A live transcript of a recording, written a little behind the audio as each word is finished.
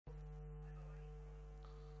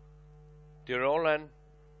Tyrolen.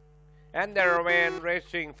 And they're away and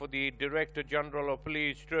racing for the Director General of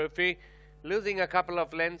Police trophy. Losing a couple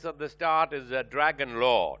of lengths at the start is Dragon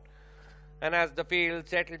Lord. And as the field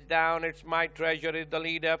settles down, it's My Treasure is the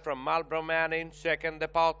leader from Marlborough Man in second. They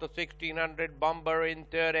pass the 1600 Bomber in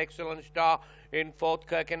third. Excellent Star in fourth.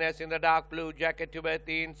 Kirkenes in the dark blue jacket towards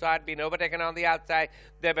the inside, been overtaken on the outside.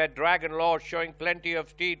 They've had Dragon Lord showing plenty of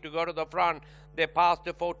speed to go to the front. They passed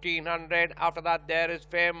the 1400. After that, there is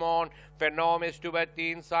Fairmont. Phenom is towards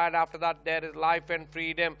the inside. After that, there is Life and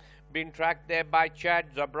Freedom. Been tracked there by Chad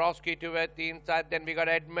Zabrowski towards the inside. Then we got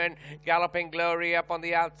Edmund, Galloping Glory up on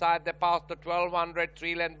the outside. They passed the 1200.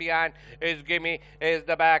 3 lengths behind is Gimme, is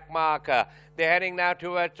the back marker. They're heading now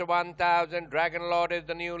towards the 1000. Dragon Lord is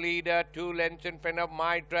the new leader. 2 lengths in front of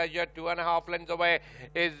My Treasure. 2.5 lengths away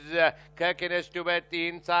is Kirkenes towards the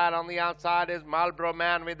inside. On the outside is Marlborough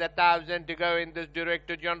Man with 1,000 to go in this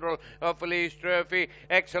Director General of Police trophy.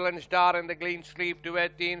 Excellent Star in the green sleeve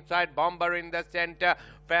towards the inside. Bomber in the center.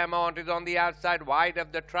 Fairmont is on the outside, wide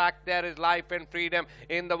of the track. There is Life and Freedom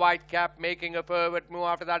in the white cap, making a forward move.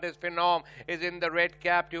 After that is Phenom, is in the red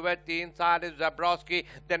cap. Towards the inside is Zabrowski.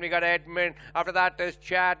 Then we got Edmund. After that is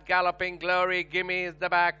Chad, Galloping Glory. Gimme is the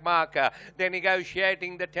back marker. Then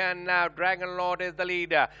negotiating the turn now. Dragon Lord is the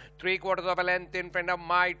leader. 3/4 of a length in front of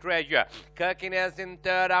My Treasure. Kirkenes in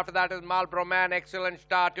third. After that is Marlborough Man. Excellent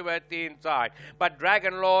Star towards the inside. But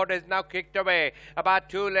Dragon Lord is now kicked away. About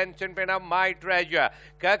 2 lengths in front of My Treasure.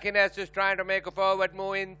 Kirkenes is trying to make a forward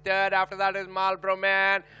move in third. After that is Marlborough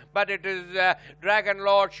Man. But it is Dragon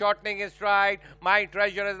Lord shortening his stride. My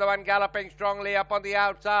Treasure is the one galloping strongly up on the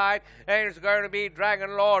outside. And it's going to be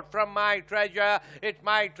Dragon Lord from My Treasure. It's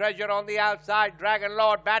My Treasure on the outside. Dragon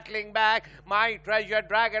Lord battling back. My Treasure,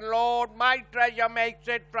 Dragon Lord. My Treasure makes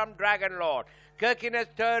it from Dragon Lord. Kirkenes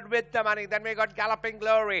third with the money. Then we got Galloping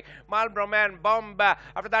Glory, Marlborough Man, Bomber.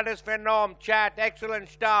 After that is Phenom, Chat, Excellent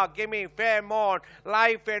Star, Gimme, Fairmont,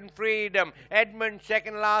 Life and Freedom. Edmund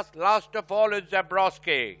second last. Last of all is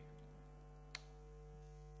Zabrowski.